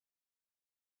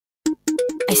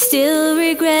I still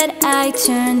regret I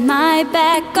turned my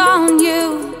back on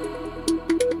you.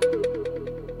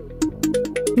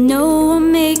 No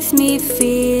one makes me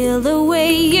feel the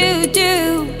way you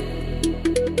do.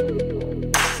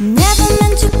 Never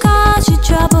meant to cause you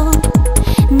trouble,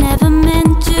 never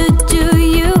meant to do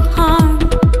you harm.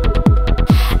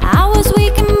 I was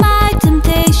weak in my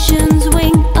temptation's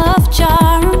wing of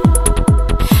charm.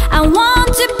 I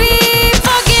want to be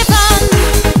forgiven.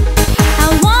 I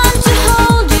want to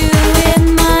hold you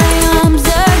in my arms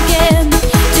again.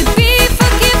 To be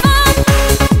forgiven,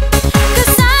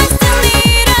 'cause I still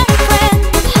need a friend.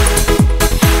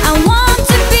 I want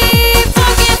to be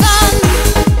forgiven.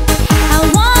 I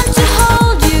want to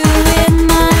hold you in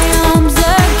my arms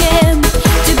again.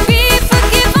 To be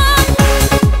forgiven,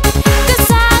 'cause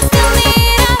I still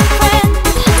need a friend.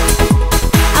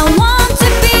 I want to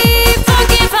be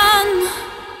forgiven.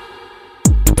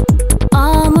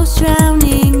 Almost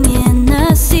drowning in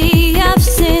a sea of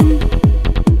sin.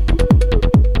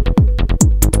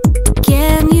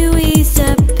 Can you ease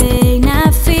the pain I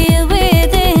feel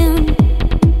within?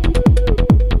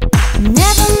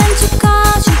 Never meant to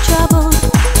cause you trouble,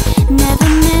 never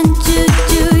meant to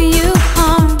do you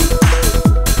harm.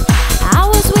 I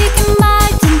was weak in my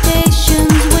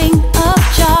temptation's wing of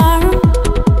charm.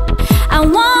 I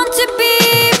want to be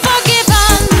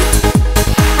forgiven.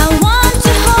 I want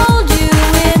to hold you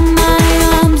in my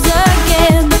arms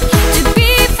again. To be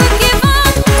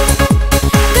forgiven,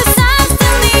 'cause I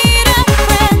still need a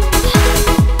friend.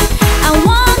 I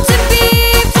want to be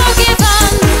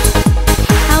forgiven.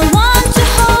 I want to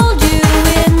hold you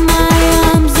in my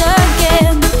arms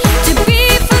again. To be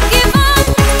forgiven,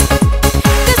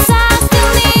 'cause I still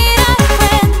need a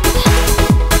friend.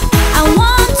 I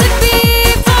want to be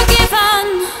forgiven.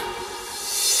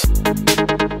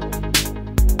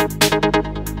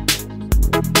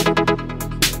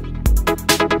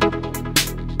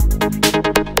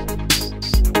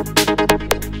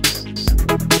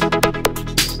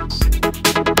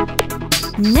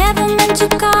 Never meant to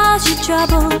cause you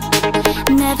trouble,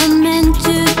 never meant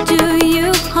to do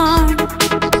you harm.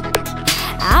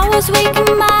 I was weak in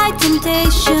my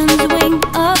temptation's wing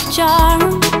of charm.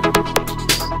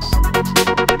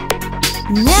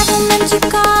 Never meant to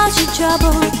cause you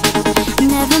trouble,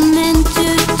 never meant to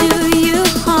do you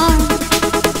harm.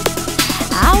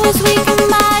 I was weak in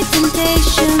my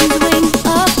temptation's wing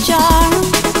of charm.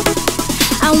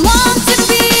 I want to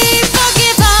be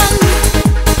forgiven.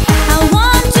 I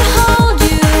want to hold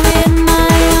you in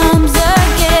my arms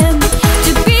again.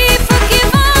 To be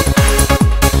forgiven,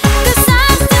 'cause I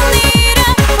still need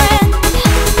a friend.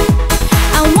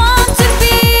 I want to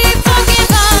be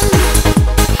forgiven.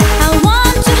 I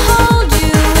want to hold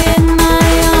you in my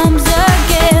arms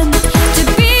again. To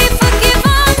be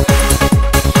forgiven,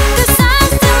 'cause I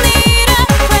still need a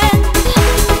friend.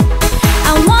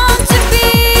 I want to be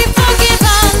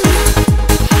forgiven.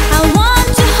 I want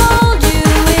to hold you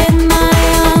in my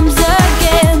arms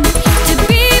again. To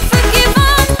be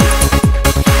forgiven,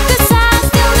 'cause I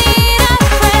still need a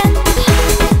friend.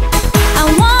 I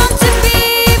want to be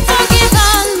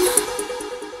forgiven.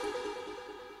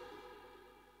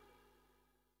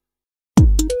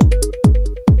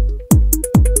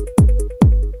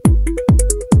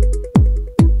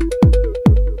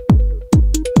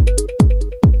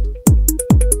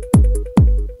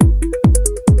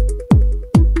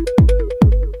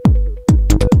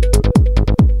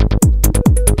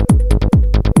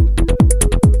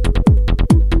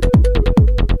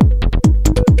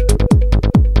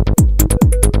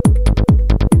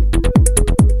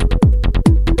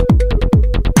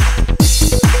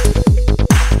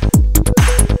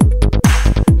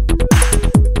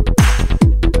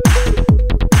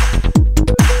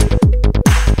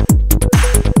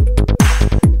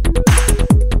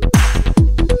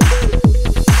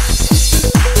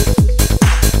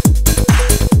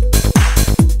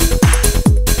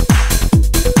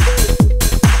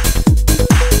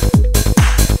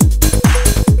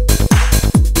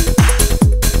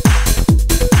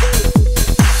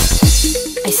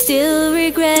 I still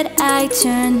regret I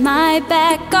turned my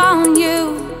back on you.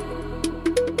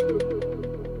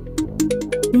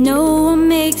 No one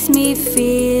makes me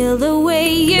feel the way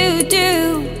you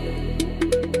do.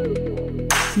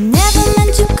 Never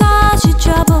meant to cause you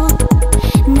trouble,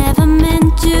 never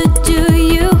meant to do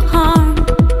you harm.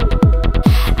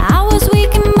 I was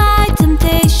weak in my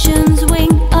temptation's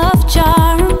wing of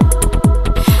charm.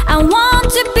 I want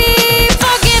to be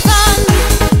forgiven.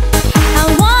 I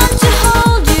want to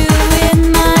hold you in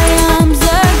my arms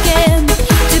again.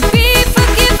 To be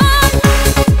forgiven,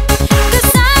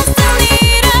 'cause I still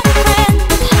need a friend.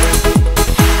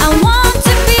 I want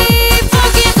to be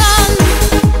forgiven.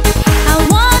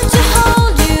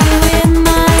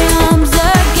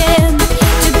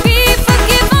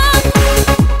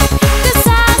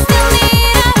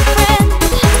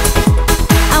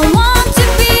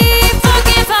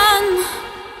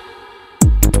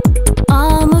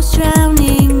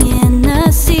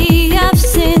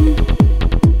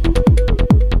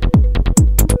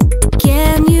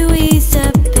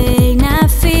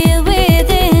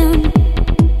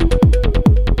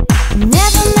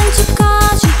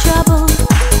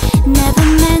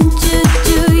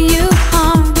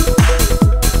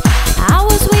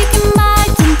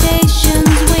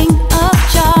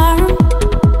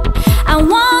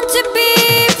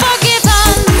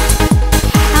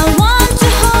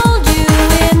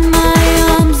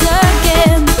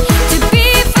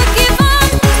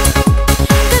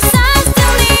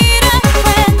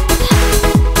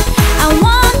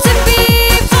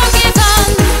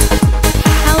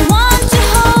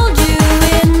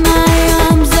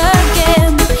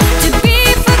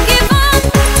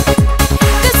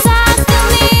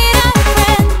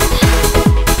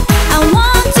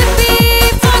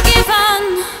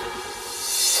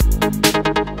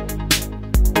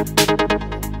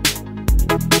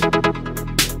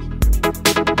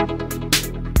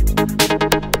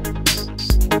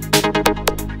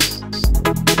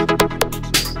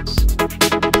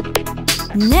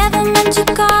 meant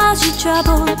to cause you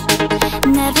trouble,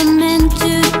 never meant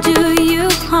to do you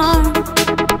harm.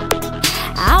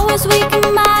 I was weak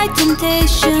in my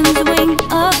temptation's wing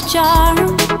of charm.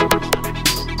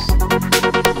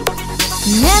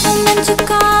 Never meant to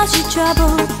cause you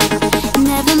trouble,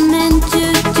 never meant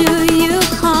to do you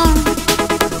harm.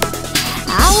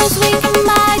 I was weak in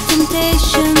my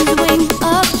temptation's wing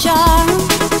of charm.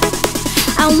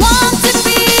 I want to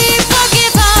be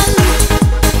forgiven.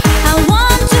 I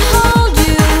want to hold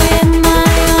you in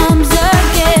my arms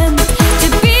again. To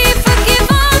be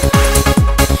forgiven,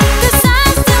 'cause I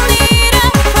still need a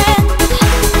friend.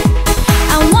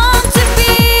 I want to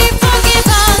be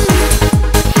forgiven.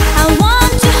 I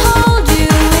want to hold you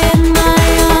in my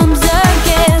arms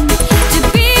again. To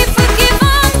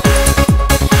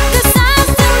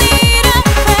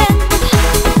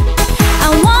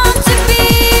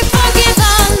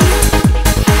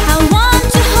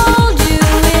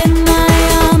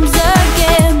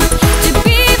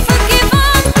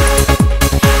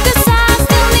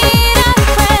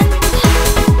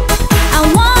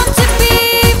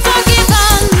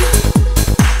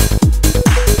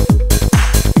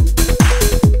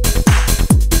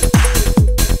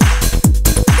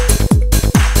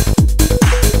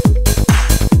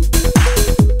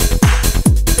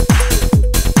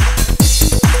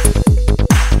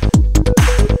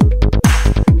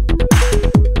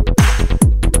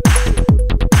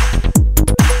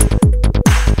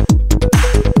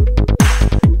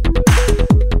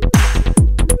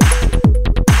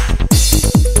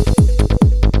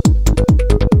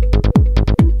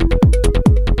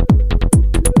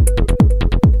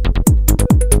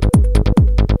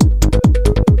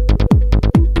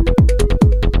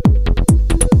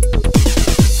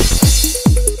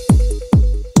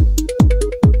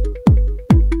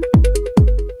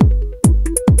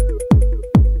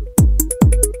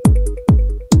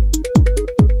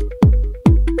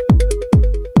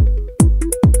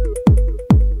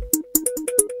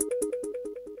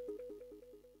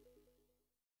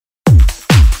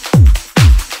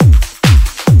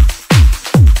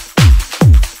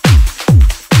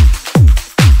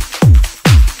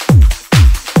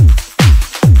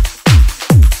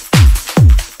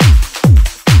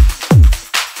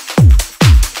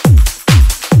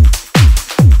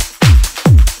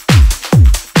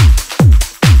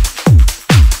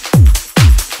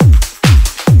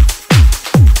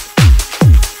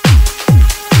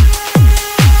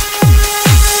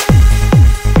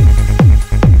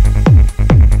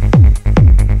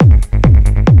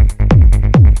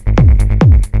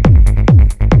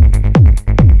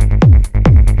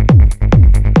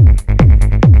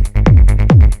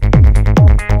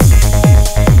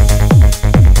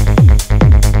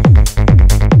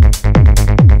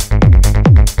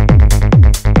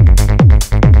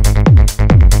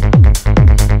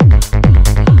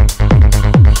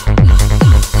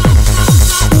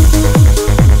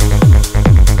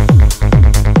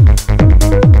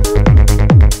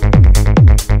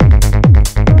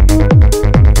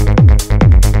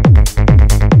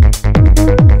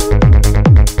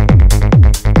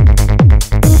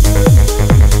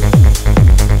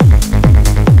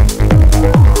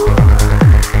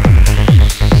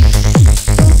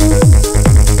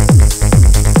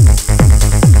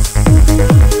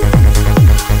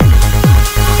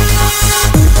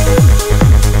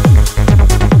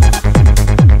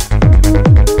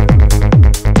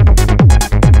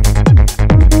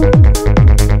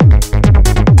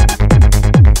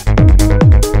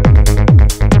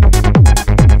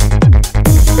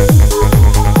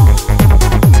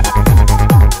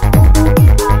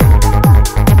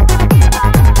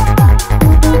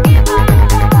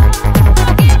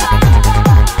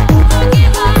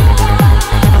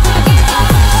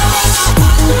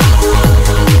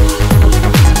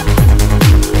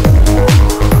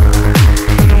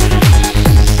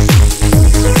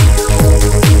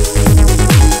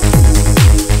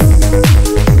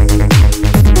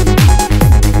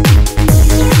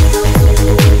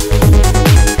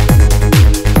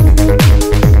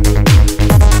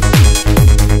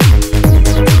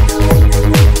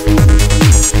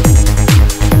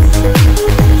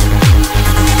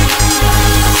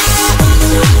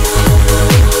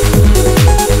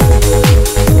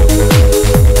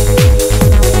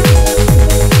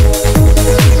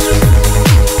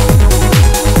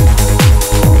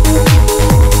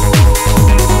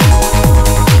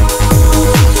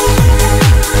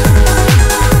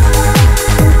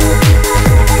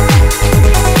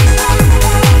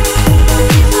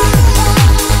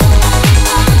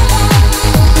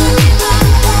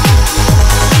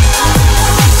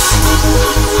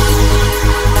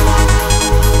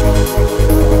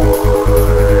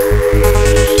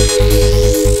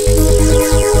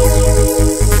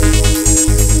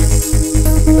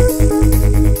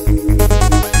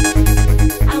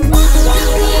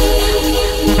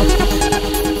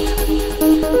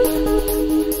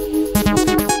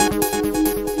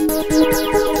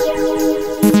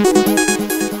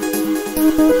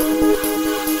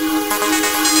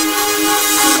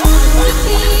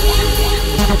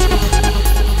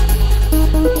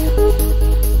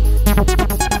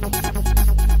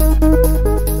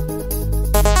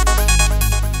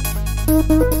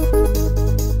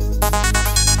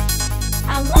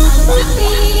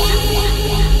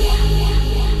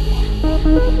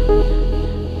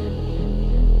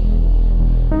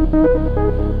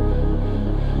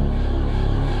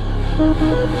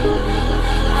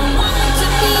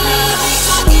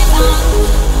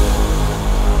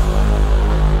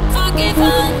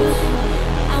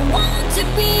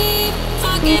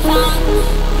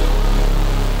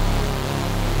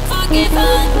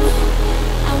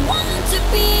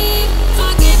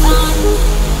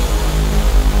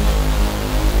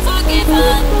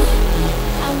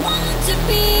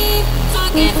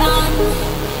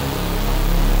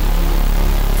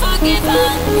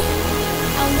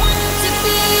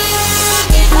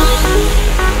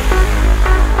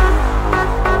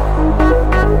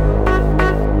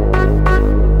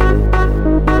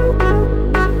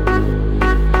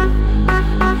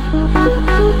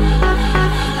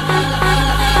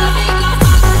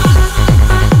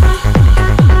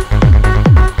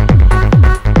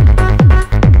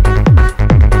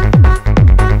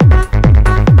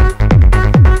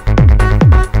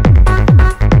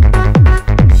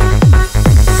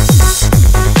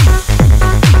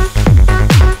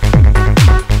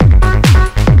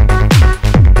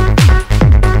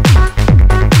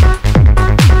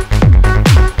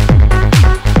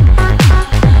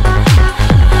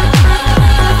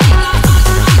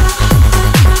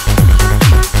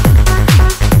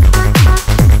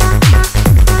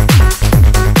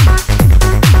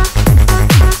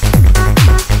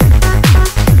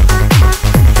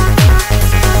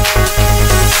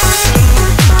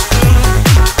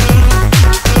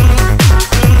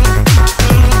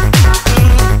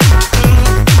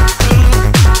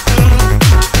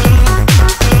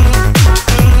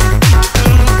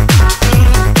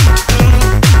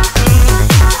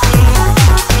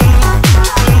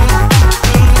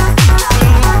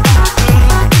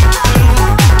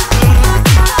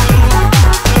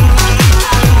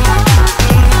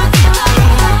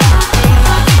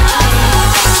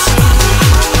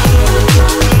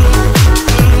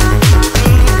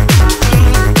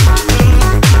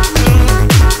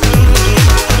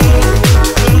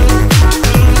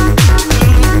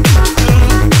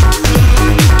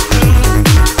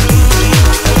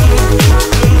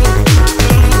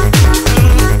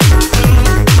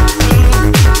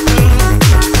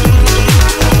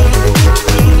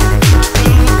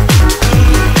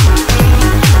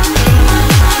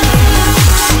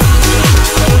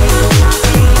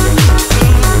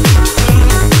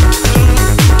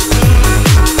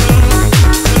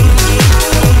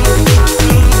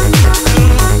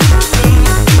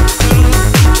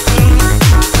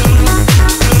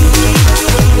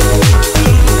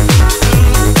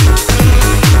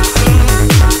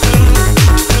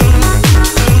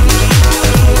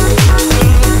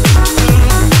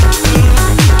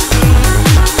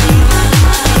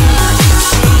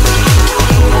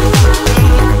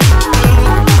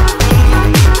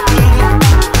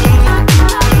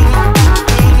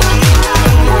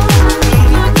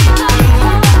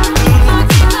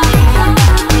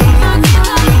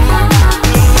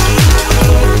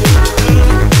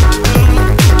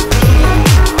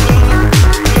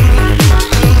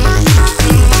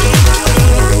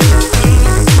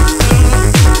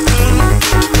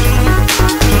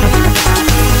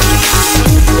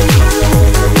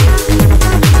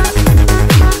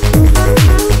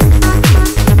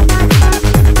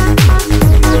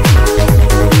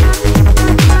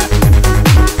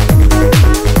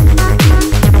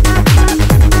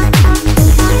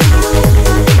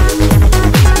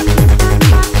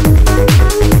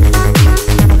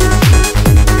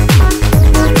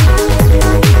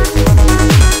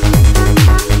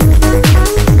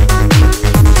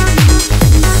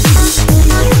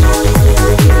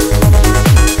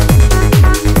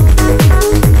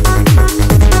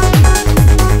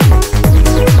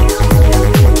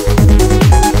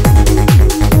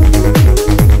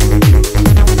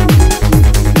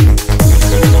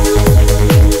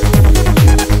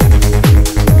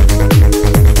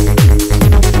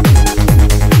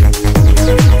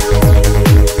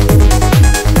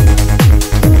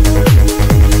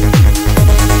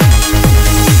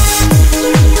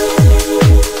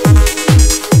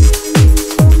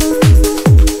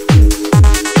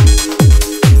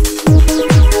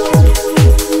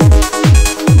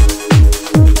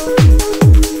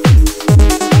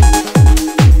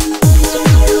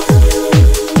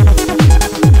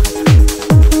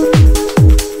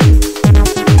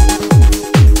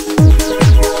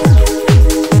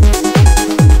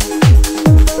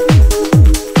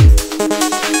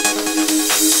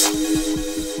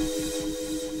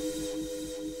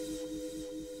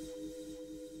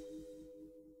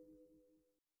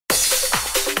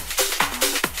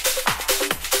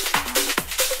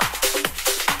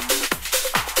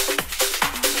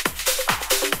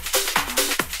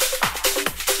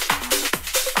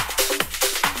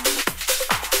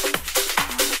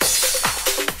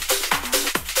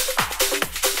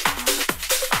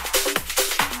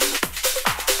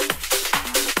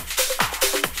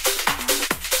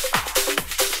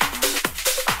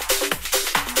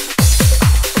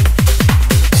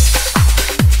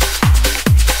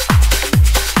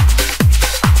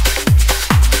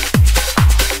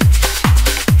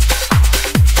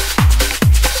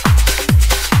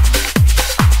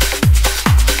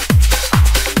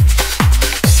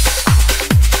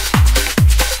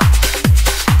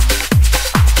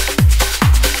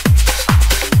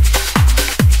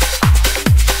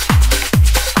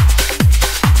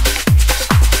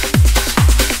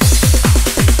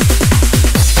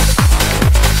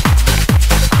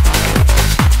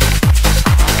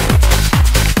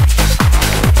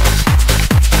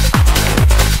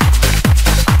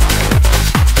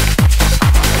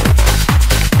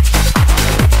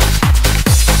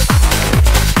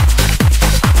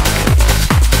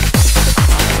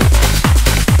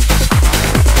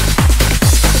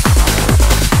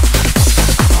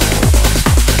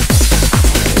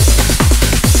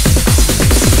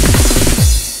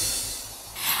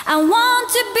I want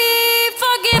to be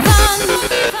forgiven.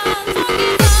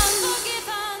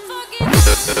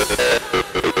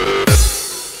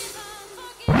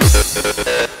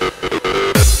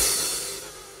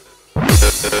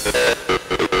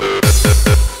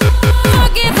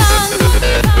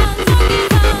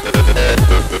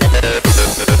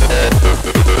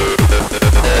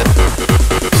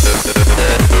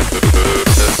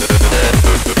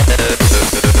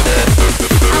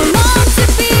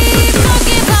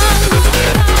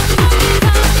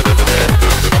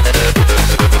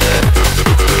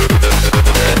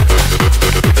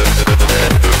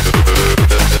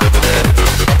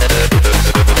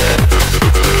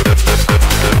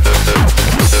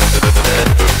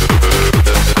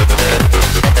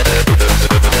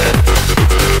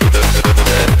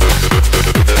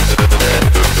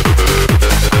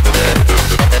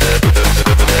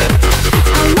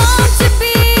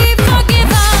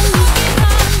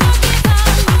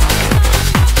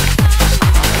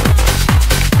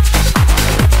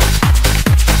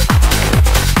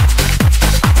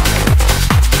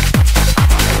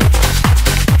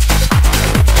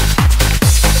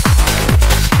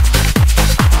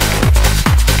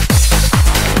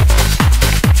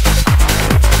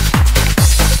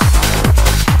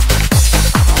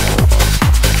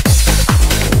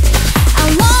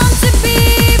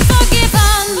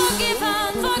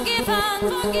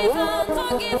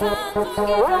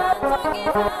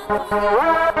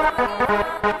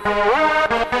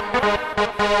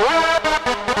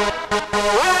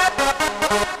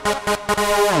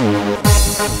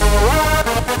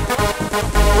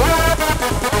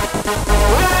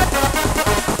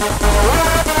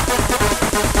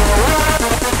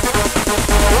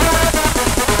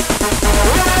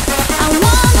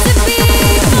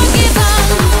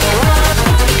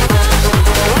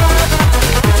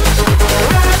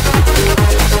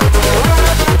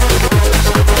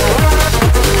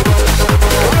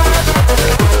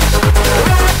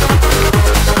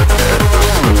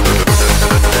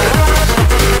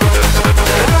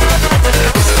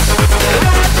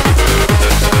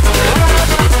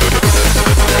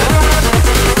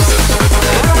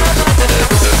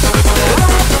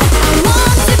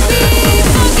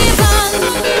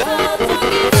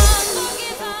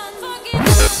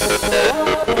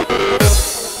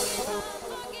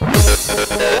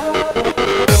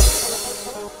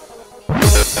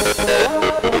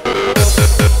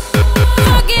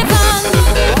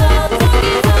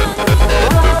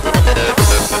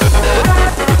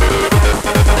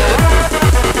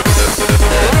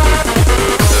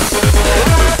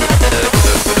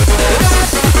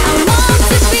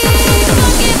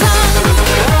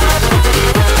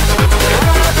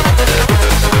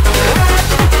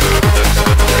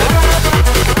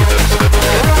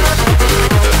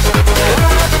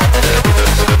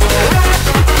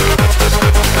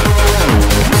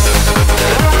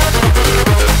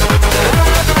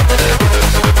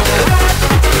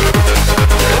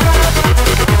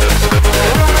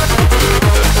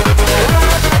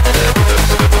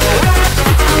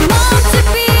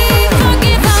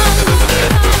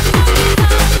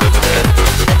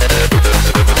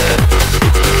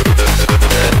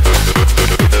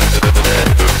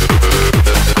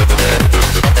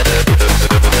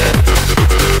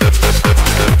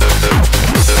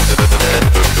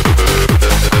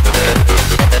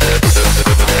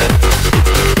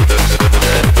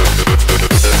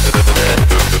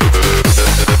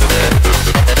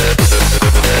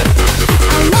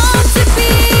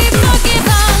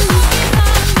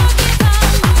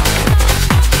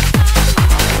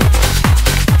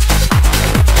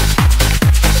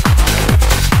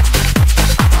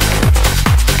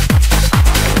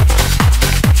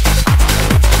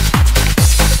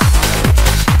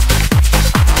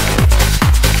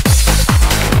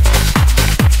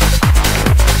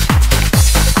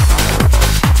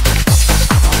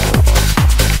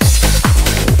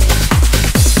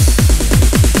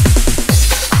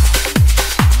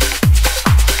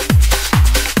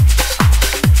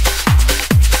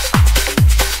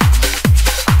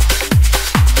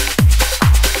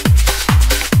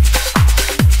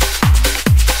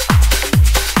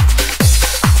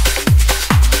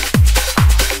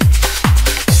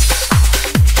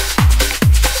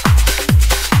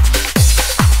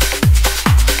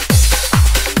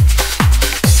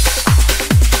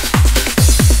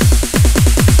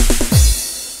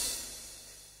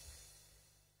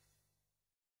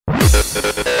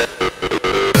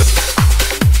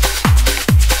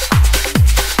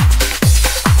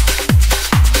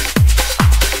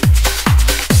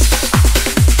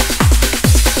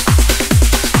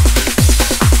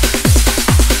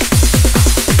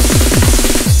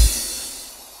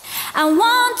 I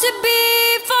want to be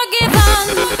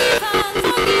forgiven.